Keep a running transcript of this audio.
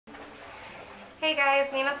Hey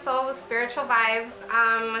guys, Nina Soul with Spiritual Vibes.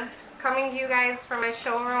 Coming to you guys from my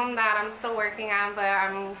showroom that I'm still working on,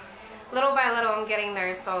 but little by little I'm getting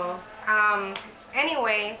there. So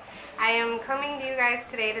anyway, I am coming to you guys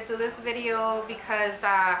today to do this video because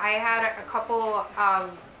I had a couple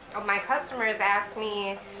of my customers ask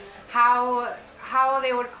me how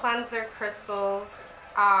they would cleanse their crystals,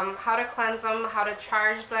 how to cleanse them, how to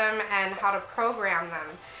charge them, and how to program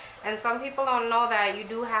them. And some people don't know that you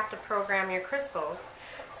do have to program your crystals.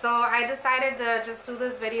 So I decided to just do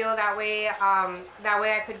this video that way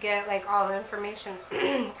I could get like all the information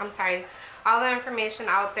I'm sorry, all the information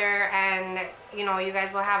out there, and you know, you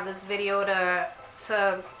guys will have this video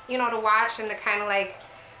to you know, to watch and to kind of like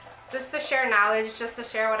just to share knowledge, just to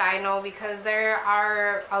share what I know, because there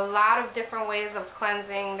are a lot of different ways of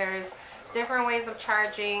cleansing. There's different ways of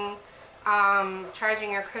charging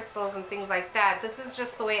your crystals and things like that. This is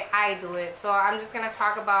just the way I do it. So I'm just going to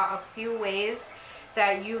talk about a few ways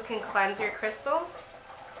that you can cleanse your crystals.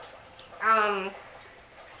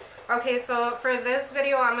 Okay, so for this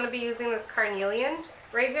video I'm going to be using this carnelian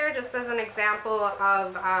right here just as an example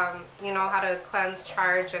of you know, how to cleanse,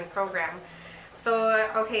 charge, and program. So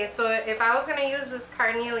okay, so if I was going to use this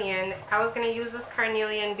carnelian, I was going to use this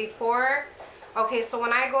carnelian before. Okay, so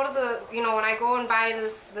when I go to the, you know, when I go and buy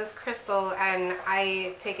this crystal and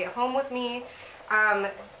I take it home with me,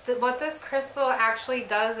 what this crystal actually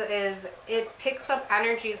does is it picks up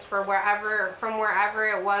energies from wherever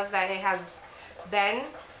it was that it has been.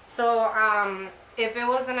 So if it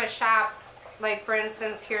was in a shop, like for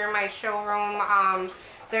instance here in my showroom,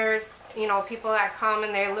 there's, you know, people that come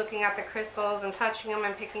and they're looking at the crystals and touching them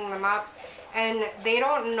and picking them up. And they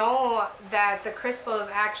don't know that the crystal is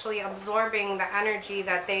actually absorbing the energy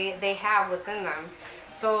that they have within them.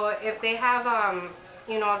 So if they have,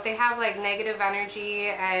 you know, if they have like negative energy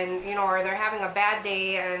and, you know, or they're having a bad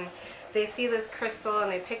day and they see this crystal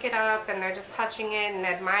and they pick it up and they're just touching it and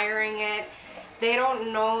admiring it, they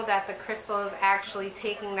don't know that the crystal is actually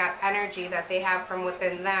taking that energy that they have from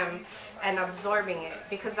within them and absorbing it,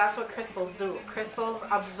 because that's what crystals do. Crystals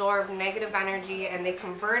absorb negative energy and they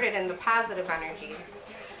convert it into positive energy.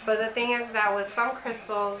 But the thing is that with some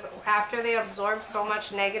crystals, after they absorb so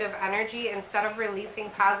much negative energy, instead of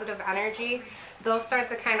releasing positive energy, they'll start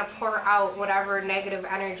to kind of pour out whatever negative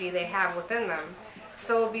energy they have within them.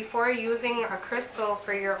 So before using a crystal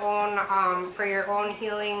for your own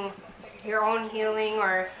healing,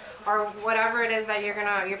 or whatever it is that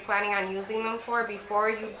you're planning on using them for,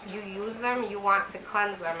 before you use them, you want to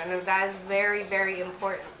cleanse them, and that is very, very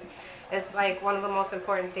important. It's like one of the most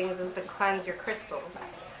important things is to cleanse your crystals.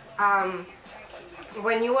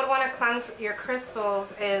 When you would want to cleanse your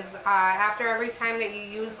crystals is after every time that you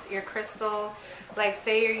use your crystal, like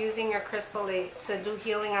say you're using your crystal to do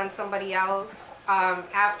healing on somebody else,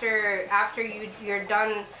 after you're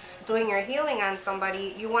done doing your healing on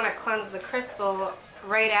somebody, you want to cleanse the crystal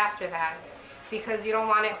right after that, because you don't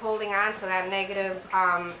want it holding on to that negative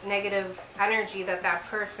energy that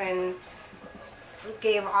person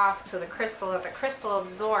gave off to the crystal, that the crystal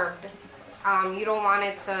absorbed. You don't want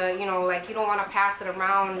it to, you know, like you don't want to pass it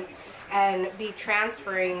around and be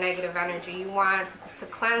transferring negative energy. You want to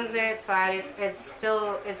cleanse it so that it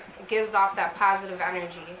gives off that positive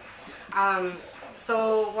energy.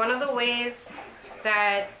 So one of the ways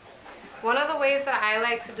that I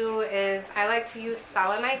like to do is I like to use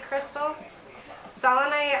selenite crystal.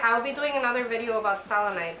 Selenite, I'll be doing another video about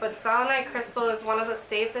selenite, but selenite crystal is one of the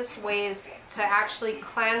safest ways to actually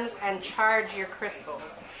cleanse and charge your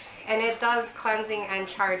crystals. And it does cleansing and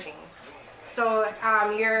charging. So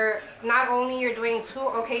you're doing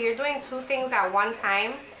two things at one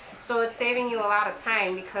time. So it's saving you a lot of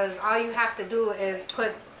time, because all you have to do is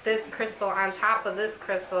put this crystal on top of this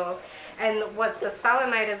crystal, and what the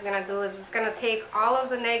selenite is going to do is it's going to take all of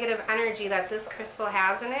the negative energy that this crystal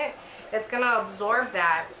has in it. It's going to absorb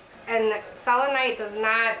that, and selenite does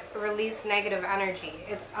not release negative energy.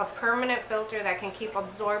 It's a permanent filter that can keep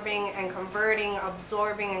absorbing and converting,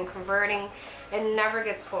 It never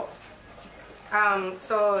gets full.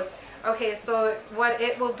 So what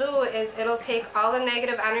it will do is it'll take all the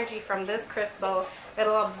negative energy from this crystal,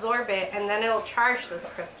 it'll absorb it, and then it'll charge this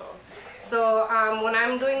crystal. So when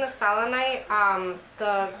I'm doing the selenite,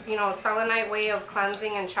 selenite way of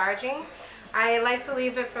cleansing and charging, I like to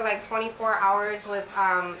leave it for like 24 hours with,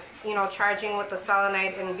 you know, charging with the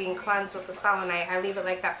selenite and being cleansed with the selenite. I leave it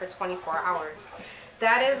like that for 24 hours.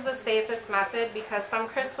 That is the safest method, because some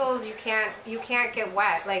crystals you can't get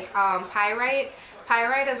wet. Like pyrite.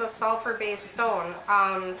 Pyrite is a sulfur-based stone.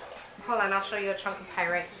 Hold on, I'll show you a chunk of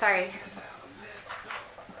pyrite. Sorry.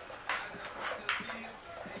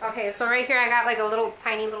 Okay, so right here I got like a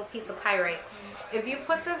tiny little piece of pyrite. if you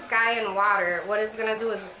put this guy in water, what it's gonna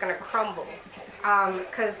do is it's gonna crumble,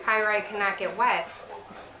 because pyrite cannot get wet.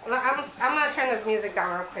 I'm gonna turn this music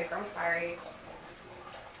down real quick. I'm sorry.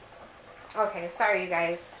 Okay, sorry you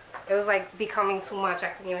guys. It was like becoming too much. I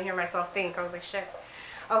couldn't even hear myself think. I was like, shit.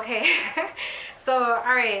 Okay. So,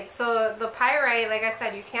 alright. So the pyrite, like I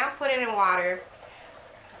said, you can't put it in water.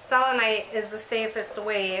 Selenite is the safest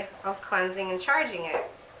way of cleansing and charging it.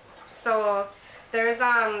 So there's,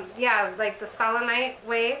 yeah, like the selenite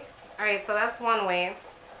way. Alright, so that's one way.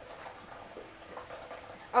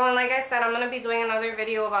 Oh, and like I said, I'm going to be doing another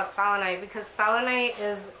video about selenite, because selenite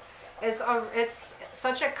it's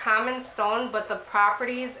such a common stone, but the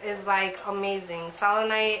properties is like amazing.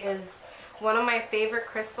 Selenite is one of my favorite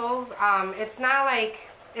crystals. It's not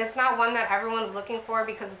one that everyone's looking for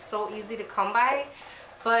because it's so easy to come by,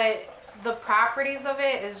 but the properties of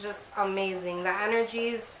it is just amazing. The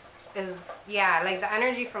energies is, yeah, like the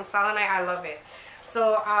energy from selenite, I love it.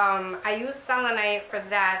 So I use selenite for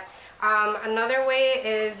that. Another way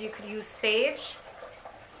is you could use sage.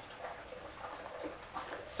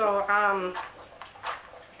 So,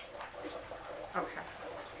 okay.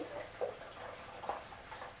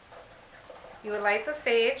 You would light the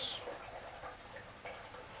sage.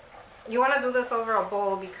 You want to do this over a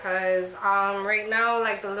bowl because right now,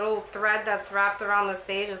 like the little thread that's wrapped around the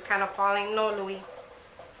sage is kind of falling. No, Louis.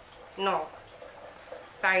 No.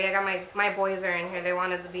 Sorry, I got my boys are in here. They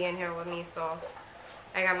wanted to be in here with me, so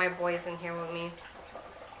I got my boys in here with me.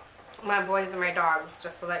 My boys and my dogs,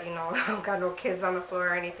 just to let you know. I don't got no kids on the floor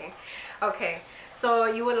or anything. Okay, so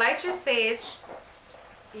you would light your sage.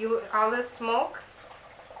 All this smoke,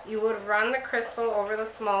 you would run the crystal over the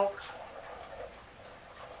smoke.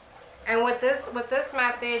 And with this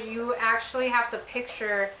method, you actually have to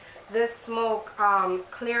picture this smoke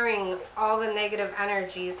clearing all the negative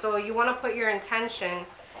energy. So you want to put your intention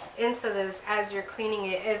into this as you're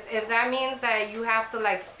cleaning it. If that means that you have to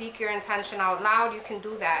like speak your intention out loud, you can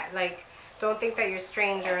do that. Like, don't think that you're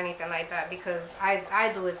strange or anything like that, because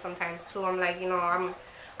I do it sometimes too. I'm like, you know,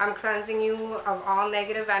 I'm cleansing you of all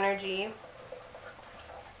negative energy.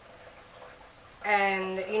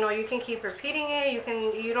 And you know, you can keep repeating it.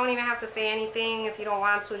 You don't even have to say anything if you don't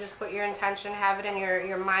want to. Just put your intention, have it in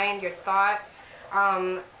your mind, your thought.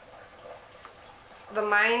 The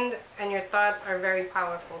mind and your thoughts are very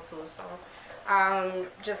powerful too. So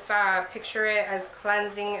just picture it as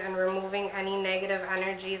cleansing and removing any negative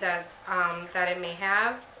energy that it may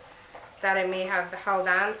have held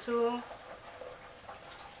on to.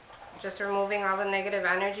 Just removing all the negative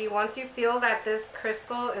energy. Once you feel that this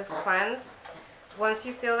crystal is cleansed, once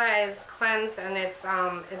you feel that it's cleansed and it's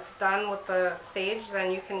done with the sage,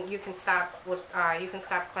 then you can stop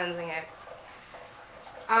cleansing it.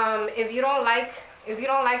 If you don't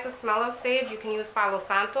like the smell of sage, you can use Palo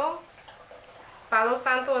Santo. Palo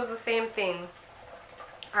Santo is the same thing.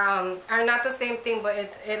 Or not the same thing, but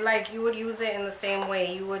it like you would use it in the same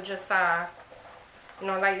way. You would just you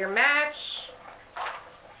know, light your match.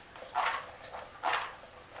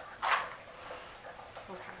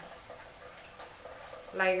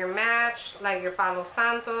 Light your match, light your Palo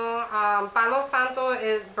Santo. Palo Santo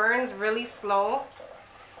burns really slow,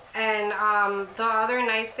 and the other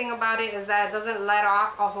nice thing about it is that it doesn't let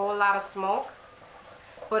off a whole lot of smoke,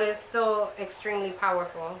 but it's still extremely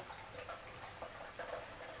powerful.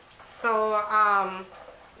 So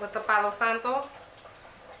with the Palo Santo,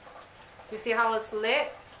 you see how it's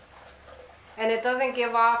lit, and it doesn't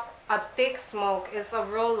give off a thick smoke. It's a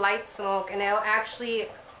real light smoke, and it'll actually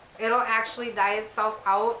die itself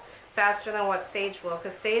out faster than what sage will,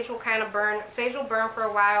 because sage will kind of burn. Sage will burn for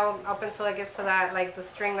a while up until it gets to that, like the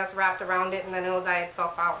string that's wrapped around it, and then it'll die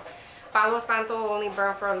itself out. Palo Santo will only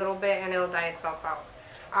burn for a little bit and it'll die itself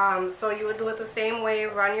out. So you would do it the same way.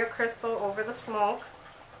 Run your crystal over the smoke.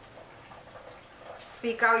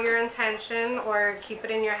 Speak out your intention or keep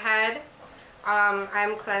it in your head.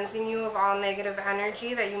 I'm cleansing you of all negative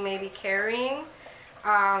energy that you may be carrying.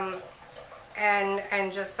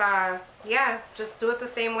 And just yeah, just do it the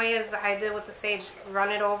same way as I did with the sage.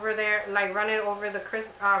 Run it over there, like run the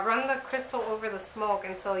crystal over the smoke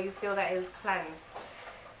until you feel that it's cleansed.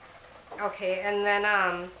 Okay, and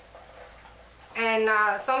then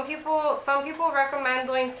some people recommend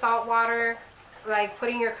doing salt water, like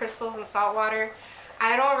putting your crystals in salt water.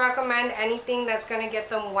 I don't recommend anything that's gonna get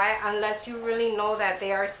them wet unless you really know that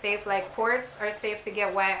they are safe. Like quartz are safe to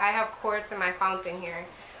get wet. I have quartz in my fountain here.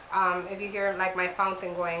 If you hear like my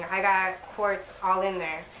fountain going, I got quartz all in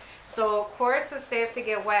there. So quartz is safe to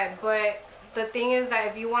get wet, but the thing is that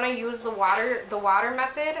if you want to use the water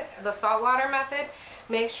method, the salt water method,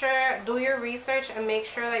 make sure, do your research and make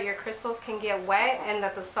sure that your crystals can get wet and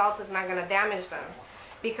that the salt is not going to damage them.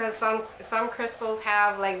 Because some crystals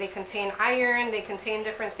have, like, they contain iron, they contain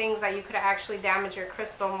different things that you could actually damage your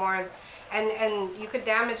crystal more, and you could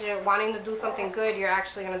damage it wanting to do something good, you're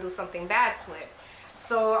actually going to do something bad to it.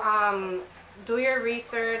 So do your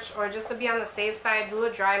research, or just to be on the safe side, do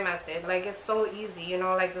a dry method. Like, it's so easy, you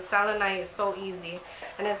know, like the selenite is so easy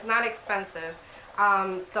and it's not expensive.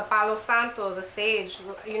 The palo santo, the sage,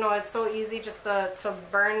 you know, it's so easy just to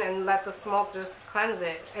burn and let the smoke just cleanse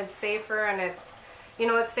it. It's safer, and it's, you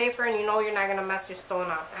know, it's safer, and you know you're not going to mess your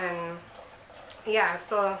stone up. And yeah,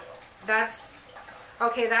 so that's,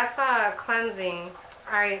 okay, that's cleansing.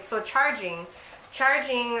 All right, so charging,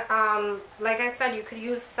 like I said, you could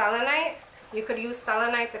use selenite. You could use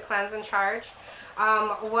selenite to cleanse and charge.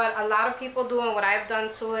 What a lot of people do, and what I've done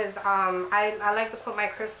too, is I like to put my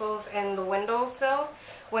crystals in the windowsill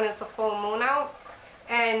when it's a full moon out.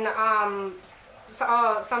 And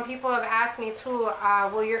so some people have asked me too,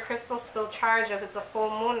 will your crystals still charge if it's a full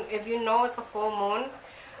moon? If you know it's a full moon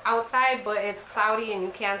outside, but it's cloudy and you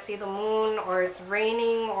can't see the moon, or it's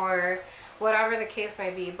raining, or whatever the case may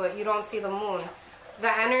be, but you don't see the moon,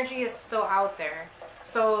 the energy is still out there.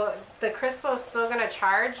 So the crystal is still going to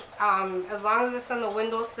charge as long as it's in the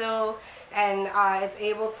windowsill and it's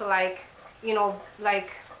able to, like, you know, like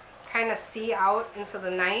kind of see out into the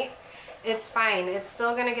night. It's fine. It's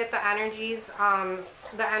still going to get the energies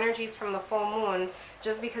from the full moon.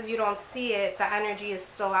 Just because you don't see it, the energy is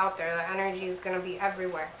still out there. The energy is going to be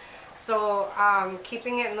everywhere. So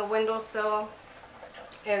keeping it in the windowsill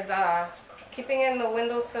is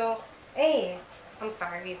Hey, I'm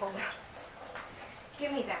sorry, hold on.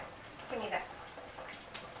 Give me that. Give me that.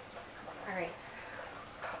 All right.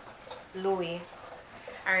 Louis.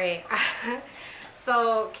 All right.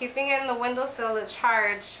 So keeping it in the windowsill to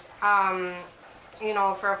charge, you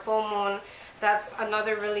know, for a full moon, that's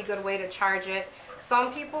another really good way to charge it.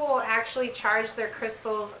 Some people will actually charge their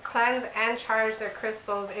crystals, cleanse and charge their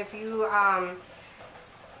crystals if you,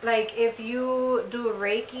 like, if you do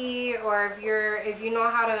Reiki, or if you know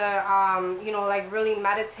how to, you know, like really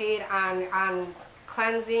meditate on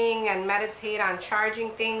cleansing and meditate on charging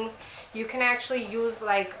things, you can actually use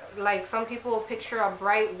like some people will picture a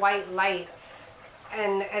bright white light,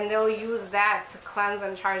 and they'll use that to cleanse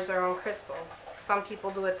and charge their own crystals. Some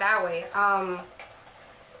people do it that way.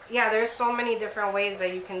 Yeah, there's so many different ways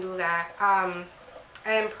that you can do that.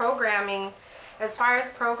 And programming, as far as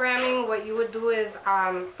programming, what you would do is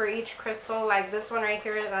for each crystal, like this one right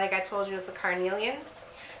here, like I told you, it's a carnelian.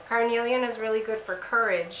 Carnelian is really good for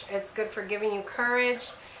courage. It's good for giving you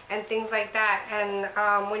courage and things like that.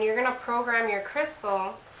 And when you're going to program your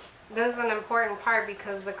crystal, this is an important part,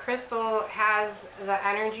 because the crystal has the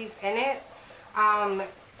energies in it.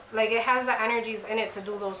 Like, it has the energies in it to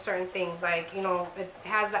do those certain things. Like, you know, it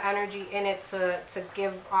has the energy in it to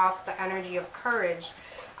give off the energy of courage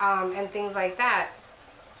and things like that.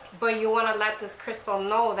 But you want to let this crystal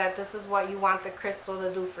know that this is what you want the crystal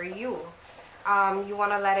to do for you. You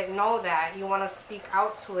want to let it know that. You want to speak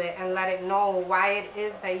out to it and let it know why it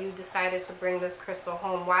is that you decided to bring this crystal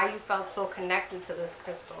home, why you felt so connected to this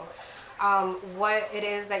crystal, what it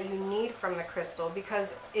is that you need from the crystal.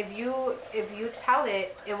 Because if you tell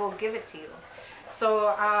it, it will give it to you.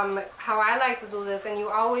 So how I like to do this, and you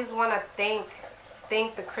always want to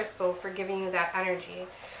thank the crystal for giving you that energy.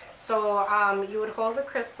 So you would hold the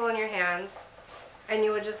crystal in your hands, and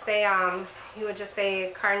you would just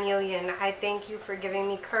say, Carnelian, I thank you for giving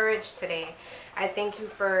me courage today. I thank you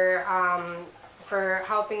for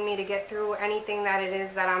helping me to get through anything that it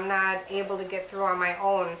is that I'm not able to get through on my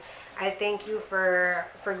own. I thank you for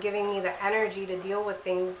giving me the energy to deal with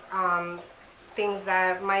things, things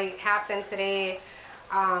that might happen today,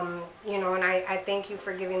 you know, and I thank you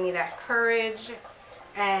for giving me that courage,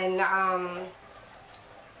 and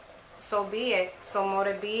so be it. So mote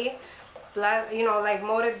it be. You know, like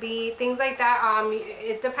mote it be, things like that.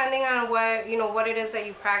 It depending on what, you know, what it is that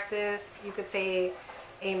you practice, you could say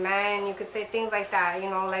amen, you could say things like that, you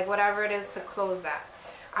know, like whatever it is to close that.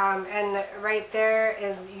 And right there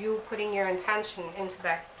is you putting your intention into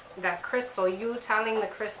that crystal, you telling the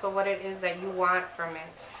crystal what it is that you want from it.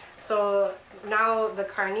 So now the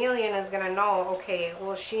carnelian is gonna know, okay,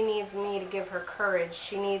 well, she needs me to give her courage,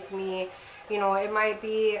 she needs me. You know, it might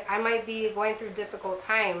be, I might be going through difficult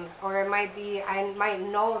times, or it might be, I might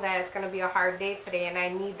know that it's going to be a hard day today, and I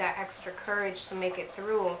need that extra courage to make it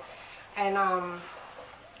through. And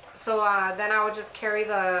so then I would just carry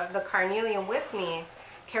the carnelian with me,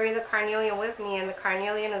 and the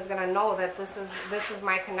carnelian is going to know that this is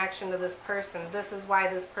my connection to this person. This is why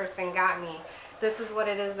this person got me. this is what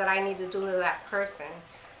it is that I need to do to that person,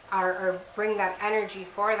 or bring that energy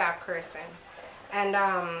for that person. And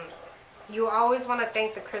you always want to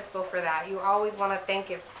thank the crystal for that. You always want to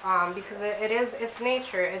thank it because it's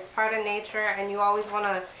nature. It's part of nature, and you always want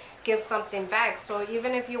to give something back. So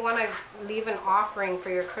even if you want to leave an offering for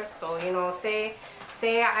your crystal, you know, say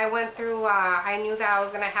I went through, I knew that I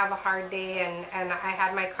was going to have a hard day, and I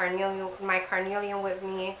had my carnelian with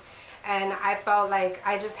me, and I felt like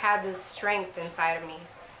I just had this strength inside of me.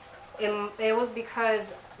 It was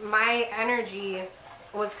because my energy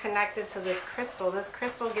was connected to this crystal. This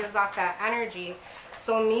crystal gives off that energy.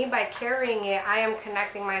 So me, by carrying it, I am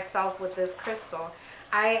connecting myself with this crystal.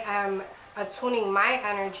 I am attuning my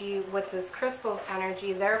energy with this crystal's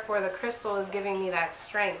energy. Therefore, the crystal is giving me that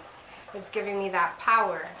strength. It's giving me that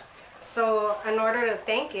power. So in order to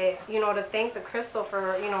thank it, you know, to thank the crystal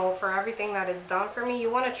for, you know, for everything that it's done for me, you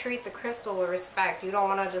want to treat the crystal with respect. You don't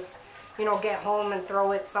want to just, you know, get home and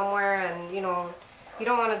throw it somewhere, and, you know, you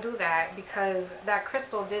don't want to do that, because that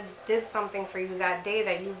crystal did something for you that day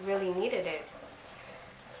that you really needed it.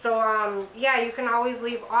 So yeah, you can always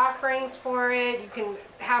leave offerings for it. You can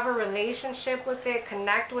have a relationship with it,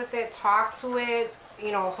 connect with it, talk to it,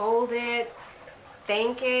 you know, hold it,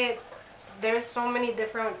 thank it. There's so many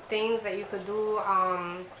different things that you could do,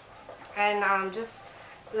 and just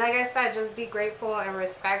like I said, just be grateful and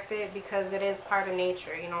respect it, because it is part of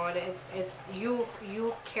nature. You know, it's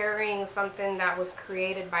you carrying something that was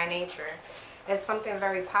created by nature. It's something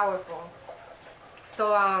very powerful.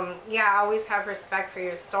 So yeah, always have respect for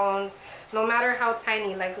your stones, no matter how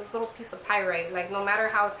tiny. Like this little piece of pyrite, like no matter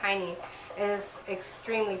how tiny, is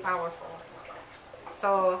extremely powerful.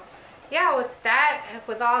 So yeah,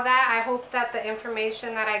 with all that, I hope that the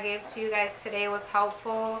information that I gave to you guys today was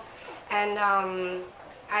helpful, and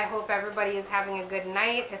I hope everybody is having a good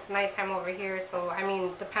night. It's nighttime over here, so I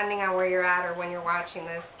mean, depending on where you're at or when you're watching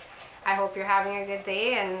this, I hope you're having a good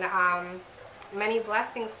day, and many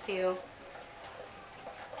blessings to you.